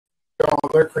all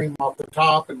their cream off the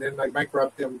top, and then they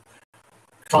bankrupt them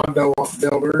condo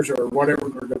builders or whatever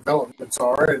their developments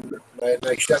are, and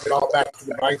they shove it all back to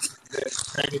the banks. And then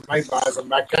Fannie Mae buys them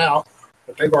back out,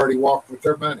 but they've already walked with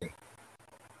their money.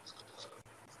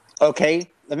 Okay,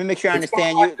 let me make sure I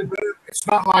understand you. It's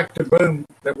not like the boom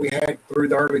that we had through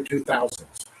the early 2000s,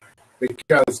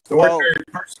 because the ordinary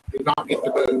person did not get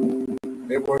the boom.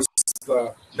 It was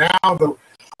the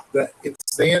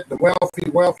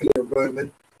wealthy are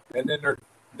booming, and then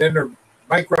they're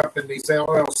bankrupting these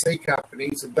LLC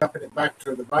companies and dumping it back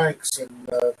to the banks, and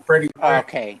Freddie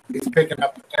Mac is picking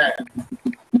up the tab.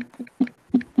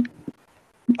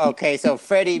 Okay, so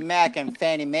Freddie Mac and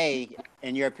Fannie Mae,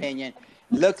 in your opinion,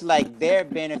 looks like they're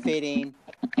benefiting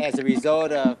as a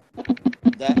result of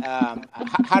that.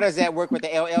 How does that work with the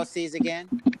LLCs again?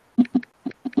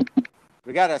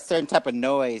 We got a certain type of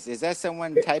noise. Is that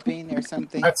someone typing or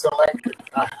something? That's electric.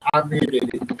 I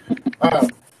muted it.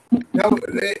 No,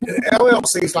 the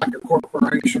LLC is like a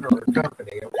corporation or a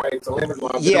company. Okay, it's a limited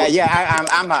liability. Yeah.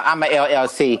 I'm a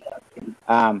LLC.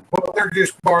 Well, they're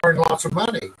just borrowing lots of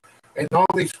money, and all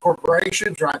these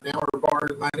corporations right now are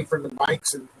borrowing money from the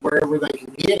banks and wherever they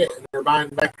can get it, and they're buying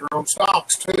back their own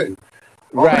stocks too.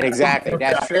 Right, exactly.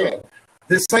 That's true.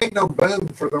 This ain't no boom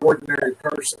for the ordinary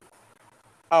person.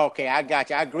 Okay, I got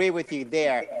you. I agree with you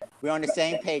there. We're on the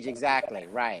same page, exactly.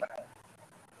 Right.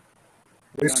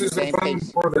 This is a boom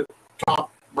for the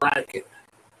top bracket.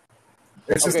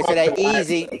 This is so that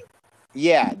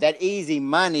easy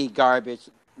money garbage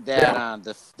that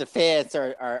the feds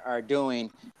are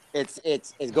doing,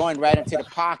 it's going right into the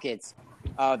pockets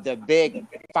of the big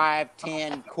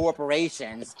 5-10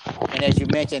 corporations, and as you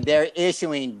mentioned, they're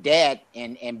issuing debt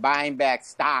and buying back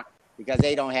stock because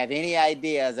they don't have any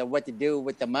ideas of what to do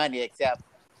with the money except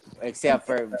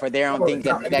for their own things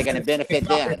that are going to benefit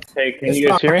them. Hey, can you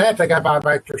guys hear me? They got to buy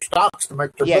back their stocks to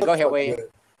make their go ahead, William.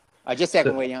 Just a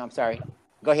second, William. I'm sorry.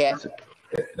 Go ahead.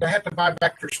 They have to buy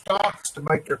back their stocks to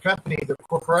make their company, the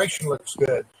corporation, looks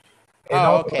good.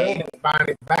 And buying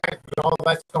it back, but all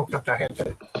that's going to come to a head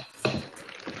too.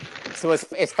 So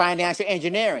it's financial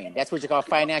engineering. That's what you call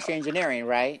financial engineering,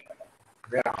 right?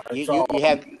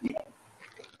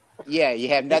 Yeah. You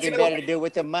have nothing better to do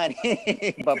with the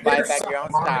money but buy back your own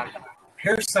stock.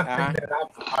 Here's something that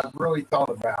I've really thought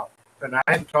about, and I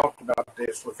hadn't talked about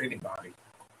this with anybody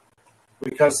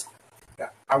because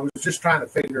I was just trying to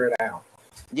figure it out.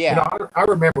 Yeah. I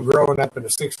remember growing up in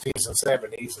the 60s and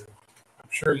 70s, and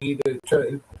I'm sure you do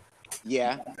too.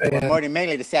 Yeah. And,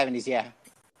 mainly the 70s, yeah.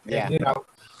 Yeah. And,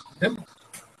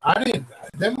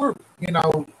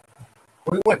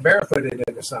 we went barefooted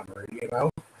in the summer,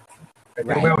 and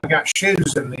then we only got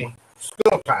shoes in the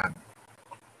school time.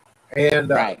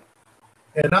 And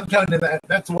and I'm telling you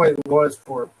that's the way it was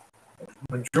for the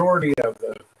majority of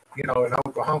the, in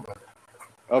Oklahoma.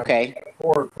 Okay.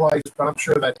 Poor place, but I'm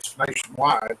sure that's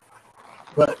nationwide.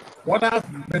 But what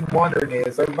I've been wondering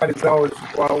is everybody's always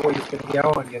been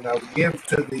yelling, give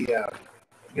to the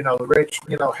the rich,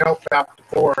 help out the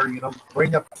poor,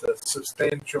 bring up the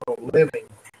substantial living.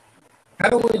 How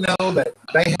do we know that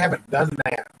they haven't done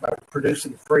that by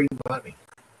producing free money?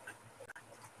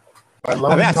 By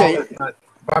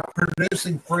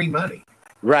producing free money.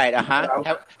 Right,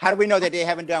 How do we know that they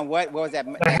haven't done what? What was that?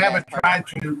 They haven't tried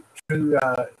to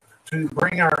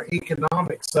bring our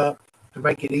economics up to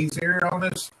make it easier on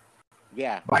us.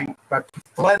 Yeah. By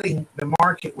flooding the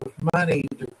market with money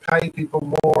to pay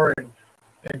people more and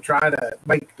try to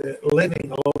make the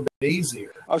living a little bit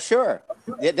easier. Oh, sure.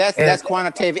 That's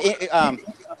quantitative. Smoky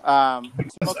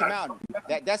Mountain.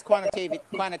 That's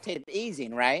quantitative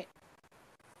easing, right?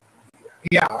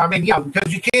 Yeah,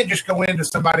 because you can't just go into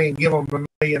somebody and give them $1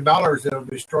 million that'll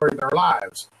destroy their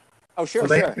lives. Oh, sure, so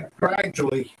they can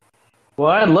gradually. Well,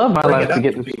 I'd love my life to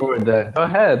get destroyed there. Go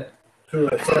ahead. To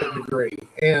a certain degree,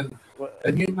 and not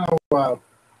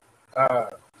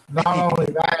only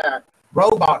that,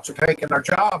 robots are taking our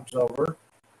jobs over,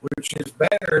 which is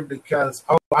better because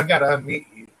I got to unmute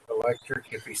you, Electric,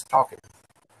 if he's talking.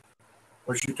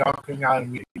 Was you talking? I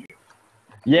unmuted you.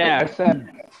 Yeah, I said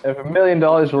if $1 million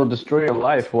will destroy your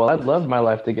life, well, I'd love my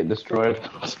life to get destroyed.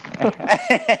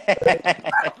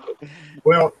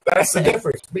 Well, that's the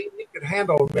difference. You could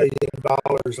handle $1 million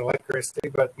electricity,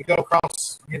 but you go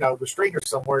across, the street or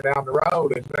somewhere down the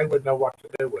road, and they wouldn't know what to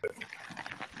do with it.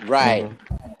 Right.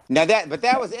 Mm-hmm. Now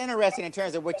that was interesting in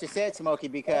terms of what you said, Smokey,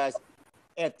 because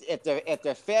if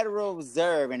the Federal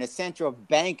Reserve and the central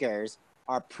bankers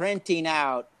are printing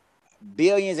out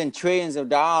billions and trillions of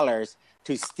dollars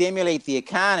to stimulate the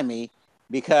economy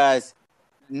because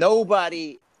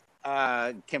nobody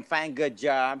can find good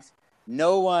jobs,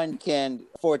 no one can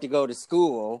afford to go to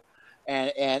school,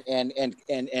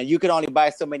 and you can only buy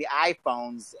so many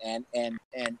iPhones and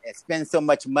spend so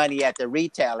much money at the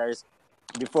retailers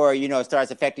before it starts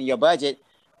affecting your budget,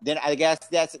 then I guess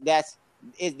that's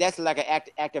like an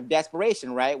act of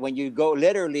desperation, right? When you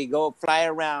literally go fly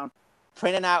around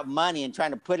printing out money and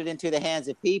trying to put it into the hands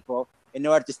of people in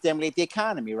order to stimulate the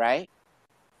economy, right?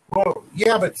 Well,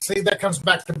 yeah, but see, that comes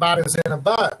back to bite us in a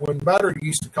butt. When butter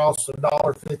used to cost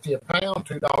 $1.50 a pound,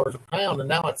 $2 a pound, and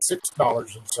now it's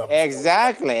 $6 and something.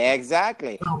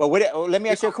 Exactly. But let me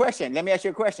ask you a question.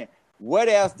 What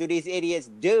else do these idiots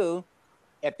do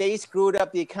if they screwed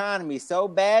up the economy so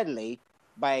badly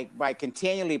by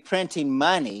continually printing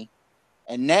money,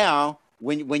 and now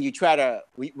when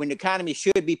the economy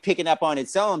should be picking up on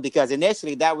its own, because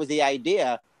initially that was the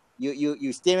idea.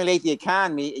 You stimulate the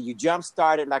economy, you jump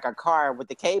start it like a car with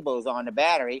the cables on the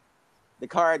battery. The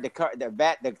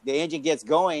engine gets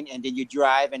going, and then you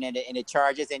drive, and it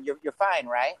charges, and you're fine,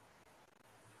 right?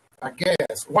 I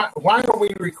guess. Why are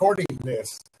we recording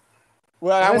this?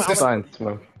 Well, I want fine.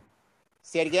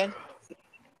 Say it again.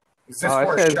 Is this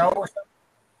for a show or something?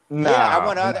 No. Yeah, I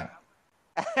want other.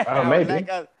 Maybe.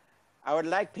 I would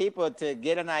like people to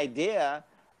get an idea.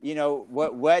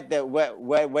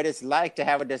 What it's like to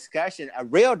have a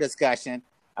real discussion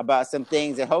about some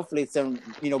things that hopefully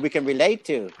we can relate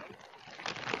to.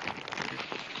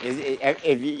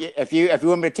 If you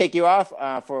want me to take you off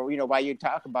for while you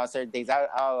talk about certain things,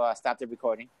 I'll stop the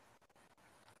recording.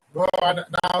 Well, I don't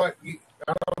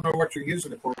know what you're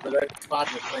using it for, but that's fine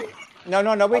with me. No.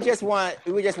 We just want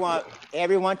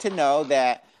everyone to know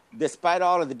that despite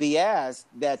all of the BS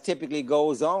that typically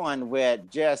goes on with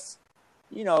just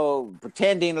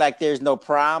pretending like there's no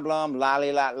problem, la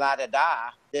da da,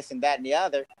 this and that and the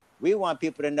other, we want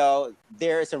people to know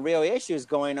there are some real issues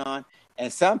going on,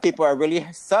 and some people are really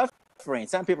suffering.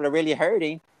 Some people are really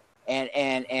hurting, and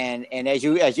as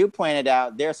you pointed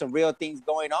out, there are some real things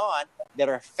going on that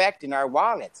are affecting our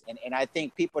wallets, and I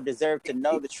think people deserve to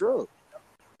know the truth.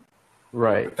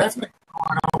 Right. But that's been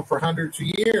going on for hundreds of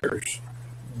years.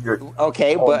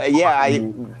 Okay, but yeah,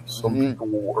 some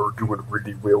people are doing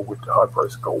really well with the high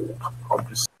price gold.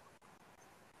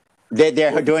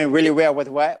 They're doing really well with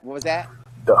what? What was that?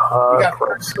 The high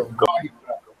price of gold.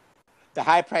 The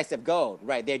high price of gold,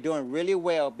 right? They're doing really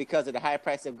well because of the high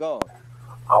price of gold.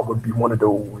 I would be one of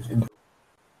those.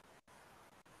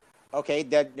 Okay,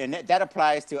 that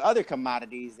applies to other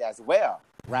commodities as well,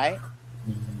 right?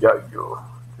 Yeah.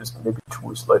 Just maybe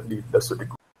to a slightly lesser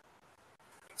degree.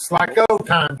 It's like old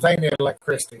times, ain't it, like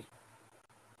Christy?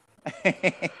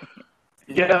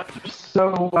 Yeah.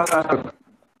 So,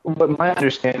 what my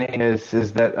understanding is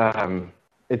that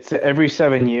it's every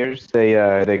 7 years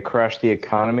they crash the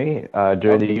economy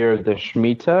during the year of the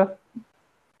Shemitah,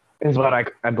 is what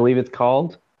I believe it's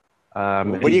called.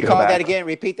 What do you call that again?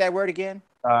 Repeat that word again.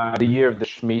 The year of the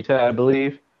Shemitah, I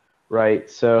believe. Right.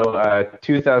 So,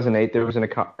 2008 there was an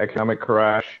economic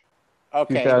crash.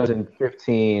 Okay.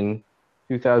 2015.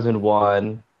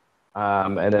 2001,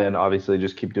 and then obviously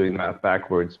just keep doing that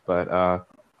backwards. But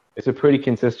it's a pretty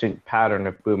consistent pattern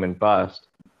of boom and bust.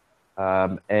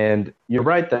 And you're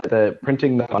right that the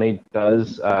printing the money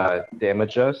does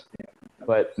damage us,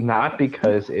 but not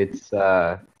because it's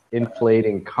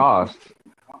inflating costs.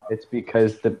 It's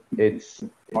because it's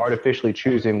artificially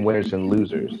choosing winners and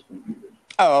losers.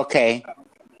 Oh, okay.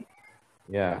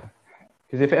 Yeah.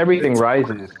 Because if everything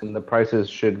rises, then the prices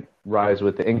should rise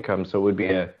with the income, so it would be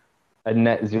a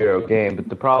net zero game. But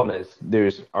the problem is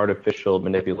there's artificial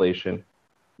manipulation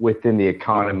within the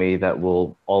economy that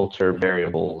will alter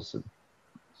variables.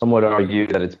 Some would argue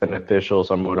that it's beneficial,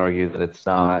 some would argue that it's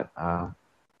not.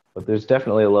 But there's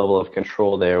definitely a level of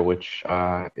control there, which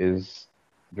is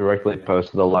directly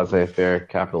opposed to the laissez-faire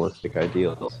capitalistic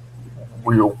ideals.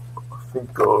 Well, I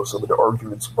think some of the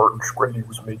arguments Martin Shkreli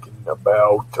was making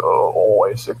about all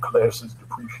asset classes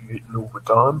depreciating over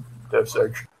time, that's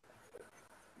actually...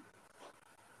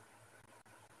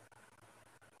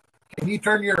 Can you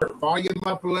turn your volume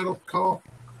up a little, Cole?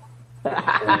 I'm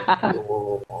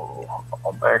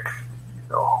actually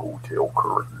in a hotel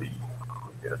currently.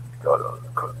 And gotta,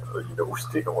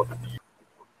 stay on the deal.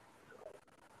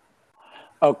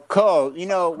 Oh, Cole,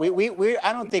 we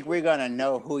I don't think we're gonna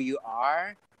know who you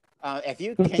are. Can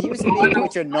you speak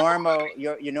with your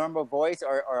normal voice,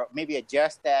 or maybe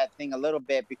adjust that thing a little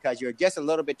bit, because you're just a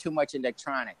little bit too much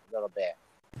electronic, a little bit.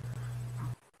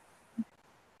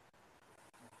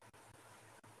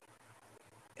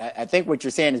 I think what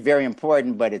you're saying is very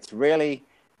important, but it's really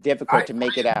difficult to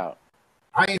make it out.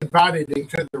 I invited him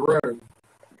to the room.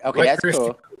 Okay, that's Christy,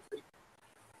 cool.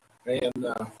 And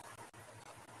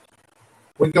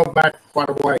we go back quite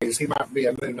a ways. He might be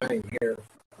a new name here.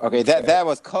 Okay, that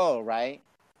was Cole, right?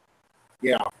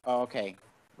 Yeah. Oh, okay,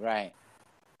 right.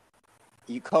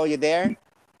 Cole, you there?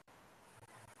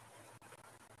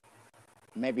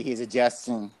 Maybe he's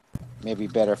adjusting. Maybe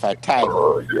better if I type.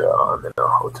 Yeah, I'm in a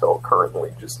hotel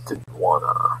currently. Just didn't want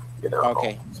to,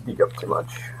 Okay. speak up too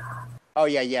much. Oh,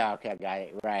 yeah. Okay, I got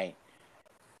it. Right.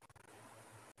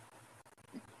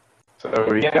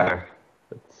 So yeah,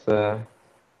 it's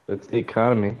the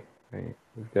economy. Right?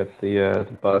 We've got the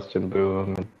Boston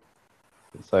boom and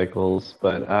the cycles,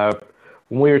 but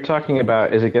when we were talking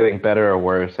about is it getting better or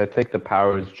worse, I think the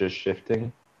power is just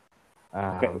shifting.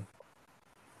 Okay.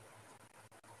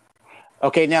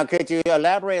 Okay, now could you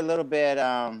elaborate a little bit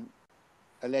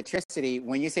electricity?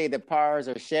 When you say the powers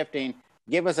are shifting,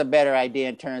 give us a better idea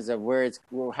in terms of where it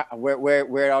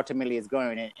ultimately is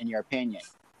going, in your opinion.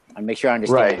 And make sure I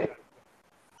understand. Right.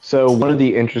 So one of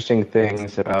the interesting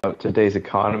things about today's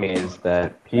economy is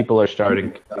that people are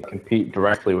starting to compete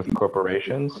directly with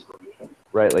corporations,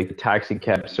 right? Like the taxi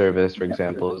cab service, for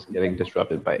example, is getting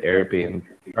disrupted by Airbnb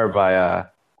or by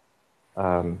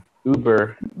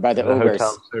Uber. By the Ubers.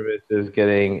 Hotel service is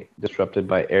getting disrupted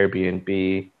by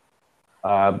Airbnb.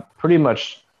 Pretty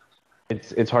much,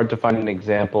 it's hard to find an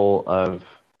example of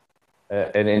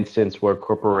an instance where a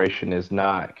corporation is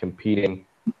not competing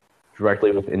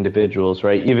directly with individuals,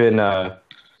 right?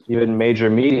 Even major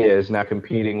media is now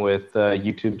competing with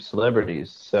YouTube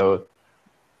celebrities. So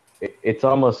it's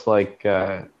almost like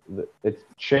it's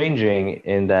changing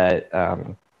in that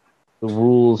the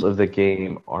rules of the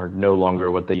game are no longer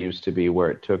what they used to be,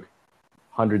 where it took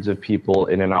hundreds of people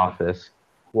in an office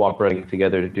cooperating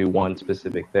together to do one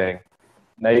specific thing.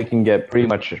 Now you can get pretty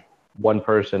much one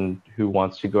person who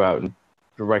wants to go out and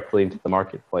directly into the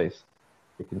marketplace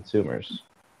to consumers.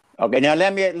 Okay, now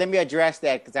let me address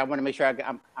that because I want to make sure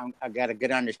I got a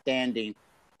good understanding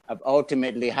of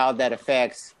ultimately how that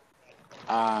affects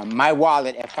my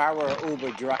wallet if I were an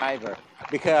Uber driver,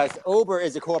 because Uber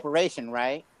is a corporation,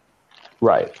 right?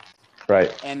 Right.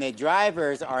 And the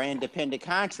drivers are independent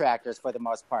contractors for the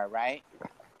most part, right?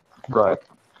 Right.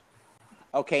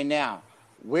 Okay, now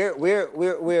we're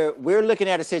looking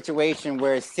at a situation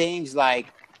where it seems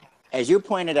like, as you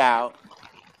pointed out,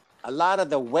 a lot of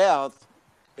the wealth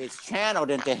is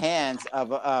channeled into hands of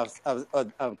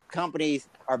companies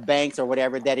or banks or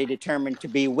whatever that are determined to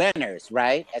be winners,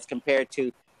 right? As compared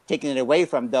to taking it away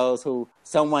from those who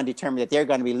someone determined that they're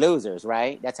going to be losers,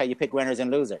 right? That's how you pick winners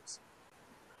and losers.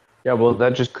 Yeah, well,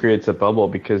 that just creates a bubble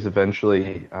because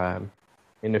eventually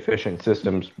inefficient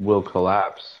systems will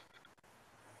collapse.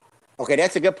 Okay,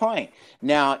 that's a good point.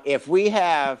 Now, if we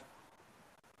have,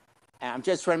 I'm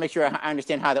just trying to make sure I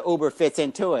understand how the Uber fits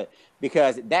into it,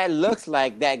 because that looks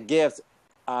like that gives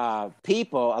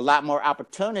people a lot more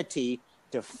opportunity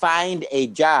to find a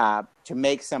job to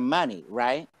make some money,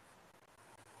 right?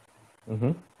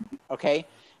 Mm-hmm. Okay.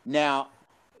 Now,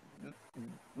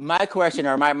 my question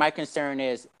or my concern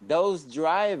is those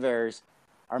drivers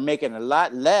are making a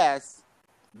lot less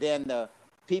than the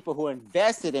people who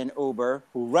invested in Uber,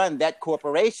 who run that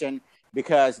corporation,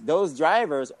 because those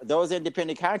drivers, those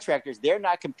independent contractors, they're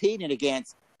not competing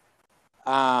against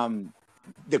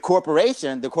the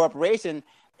corporation. The corporation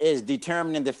is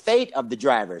determining the fate of the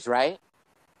drivers, right?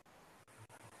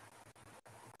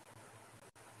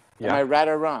 Yeah. Am I right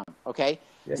or wrong? Okay.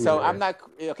 Yeah, so I'm not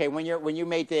okay. When you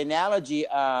made the analogy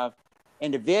of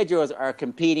individuals are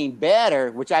competing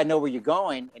better, which I know where you're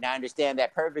going, and I understand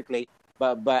that perfectly.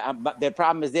 But the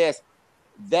problem is this: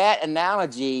 that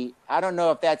analogy, I don't know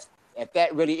if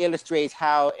that really illustrates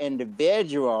how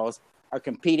individuals are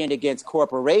competing against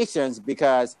corporations,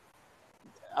 because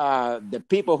the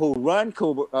people who run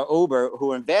Uber,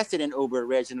 who invested in Uber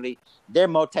originally, they're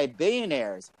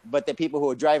multi-billionaires. But the people who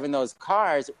are driving those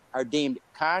cars are deemed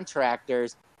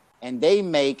contractors, and they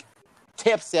make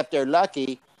tips if they're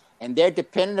lucky, and they're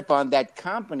dependent upon that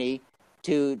company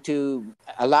to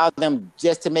allow them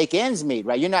just to make ends meet,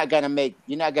 right? You're not gonna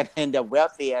end up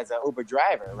wealthy as an Uber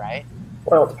driver, right?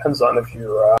 Well, it depends on if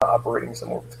you're operating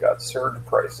somewhere that's got surge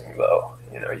pricing, though.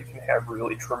 You can have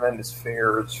really tremendous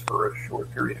fares for a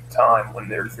short period of time when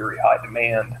there's very high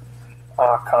demand.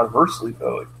 Conversely,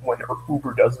 though, when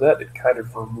Uber does that, it kind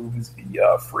of removes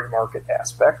the free market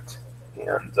aspect,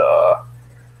 and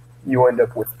you end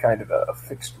up with kind of a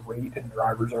fixed rate, and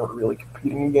drivers aren't really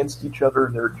competing against each other.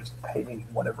 They're just paying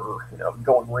whatever the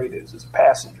going rate is as a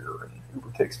passenger, and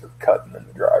Uber takes their cut, and then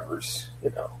the drivers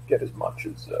get as much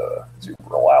as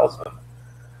Uber allows them.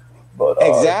 But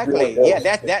exactly, really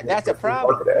that's a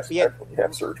problem. Market aspect when you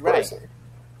have surge pricing.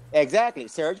 Exactly,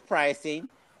 surge pricing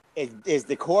is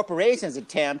the corporation's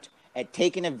attempt at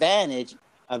taking advantage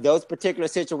of those particular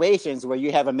situations where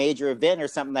you have a major event or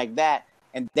something like that,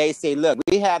 and they say, look,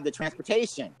 we have the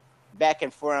transportation back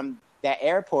and from that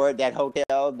airport, that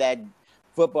hotel, that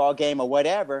football game or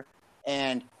whatever,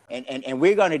 and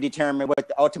we're going to determine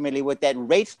ultimately what that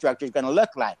rate structure is going to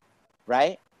look like,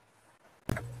 right?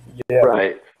 Yeah.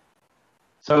 Right.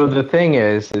 So the thing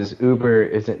is Uber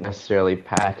isn't necessarily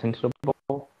patentable,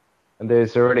 and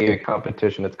there's already a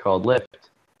competition. It's called Lyft,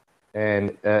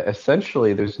 and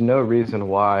essentially there's no reason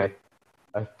why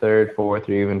a third, fourth,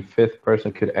 or even fifth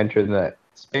person could enter that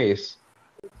space.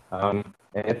 And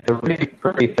they're really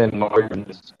pretty thin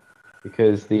margins,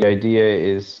 because the idea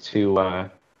is to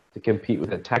compete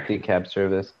with a taxi cab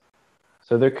service.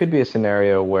 So there could be a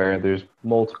scenario where there's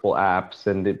multiple apps,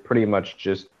 and it pretty much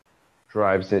just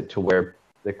drives it to where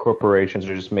the corporations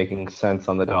are just making cents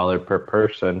on the dollar per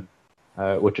person,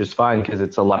 which is fine because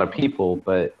it's a lot of people,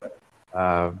 but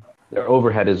their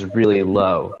overhead is really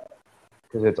low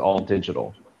because it's all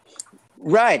digital.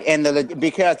 Right, and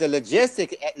because the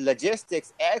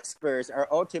logistics experts are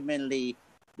ultimately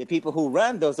the people who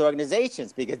run those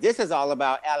organizations, because this is all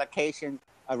about allocation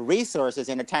of resources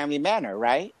in a timely manner,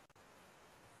 right?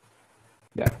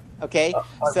 Yeah. Okay,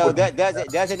 so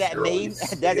doesn't that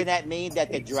mean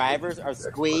that the drivers are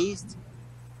squeezed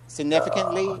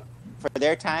significantly for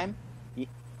their time?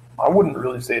 I wouldn't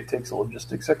really say it takes a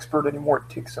logistics expert anymore.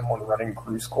 It takes someone running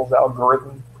Gruskel's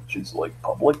algorithm, which is like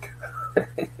public.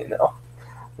 You know,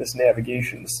 this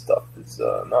navigation stuff is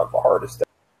not the hardest.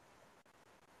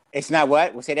 It's not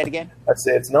what? We'll say that again. I'd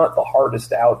say it's not the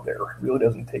hardest out there. It really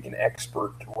doesn't take an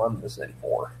expert to run this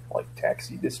anymore, like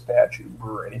taxi dispatch,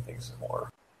 Uber, or anything similar.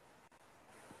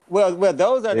 Well,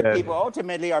 those are the people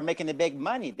ultimately are making the big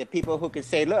money. The people who can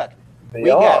say, look, we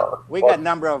got a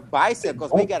number of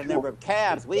bicycles, we got a number of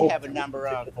cabs, we have a number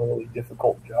of. It's a really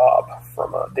difficult job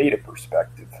from a data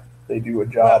perspective. They do a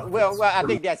job. Well, I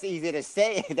think that's easy to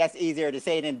say. That's easier to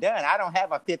say than done. I don't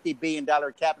have a $50 billion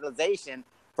capitalization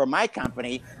for my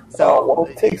company. So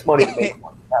it takes money to make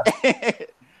money.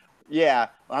 Yeah,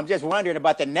 I'm just wondering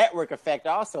about the network effect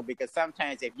also, because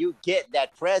sometimes if you get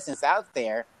that presence out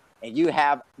there and you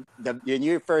have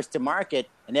you're first to market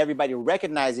and everybody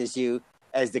recognizes you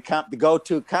as the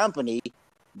go-to company,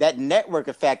 that network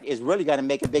effect is really going to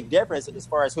make a big difference as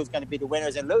far as who's going to be the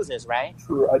winners and losers, right?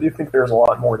 True. I do think there's a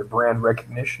lot more to brand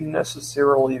recognition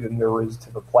necessarily than there is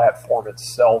to the platform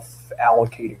itself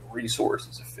allocating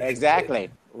resources efficiently. Exactly.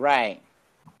 Right.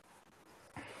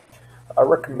 I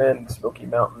recommend, Smoky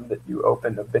Mountain, that you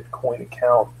open a Bitcoin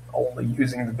account only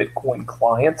using the Bitcoin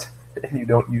client, and you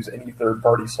don't use any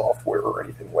third-party software or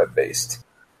anything web-based.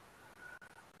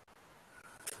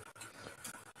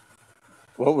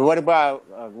 Well, what about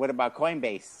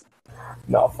Coinbase?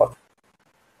 No, fuck.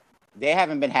 They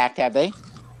haven't been hacked, have they?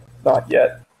 Not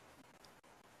yet.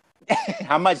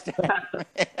 How much?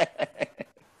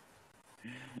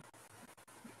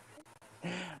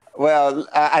 Well,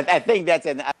 I think that's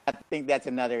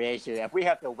another issue. If we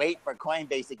have to wait for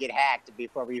Coinbase to get hacked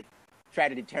before we try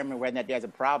to determine whether there's a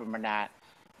problem or not,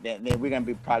 then we're going to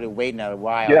be probably waiting a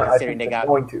while. Yeah, I think they're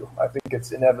going to. I think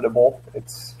it's inevitable.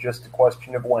 It's just a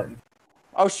question of when.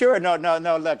 Oh, sure. No.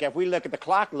 Look, if we look at the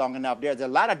clock long enough, there's a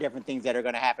lot of different things that are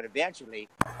going to happen eventually.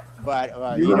 But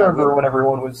you remember when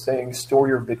everyone was saying store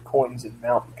your Bitcoins in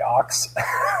Mt. Gox?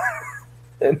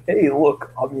 And hey,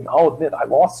 look, I mean, I'll admit I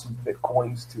lost some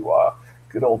Bitcoins to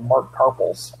good old Mark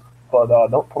Karpels, but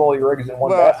don't put all your eggs in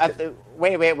one basket.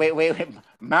 Wait.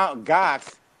 Mt.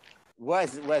 Gox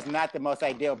was not the most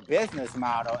ideal business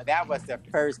model. That was the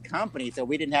first company, so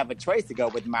we didn't have a choice to go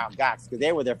with Mt. Gox because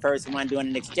they were the first one doing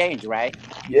an exchange, right?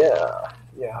 Yeah.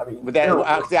 I mean, but I don't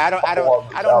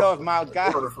know if Mt.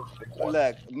 Gox.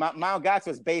 Look, Mt. Gox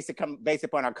was based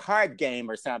upon a card game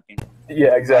or something.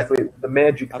 Yeah, exactly. The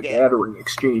Magic the Gathering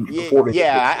exchange.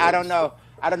 I don't know.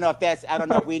 I don't know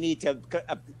if we need to.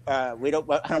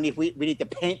 We need to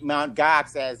paint Mt.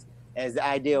 Gox as the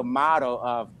ideal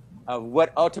model of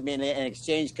what ultimately an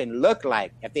exchange can look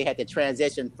like if they had to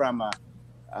transition from my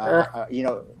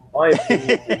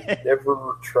opinion is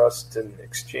never trust an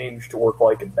exchange to work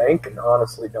like a bank, and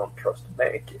honestly don't trust a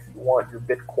bank. If you want your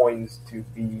Bitcoins to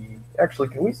be... Actually,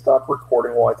 can we stop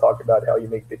recording while I talk about how you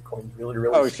make Bitcoins really,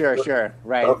 really sure.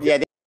 Right. Okay. Yeah,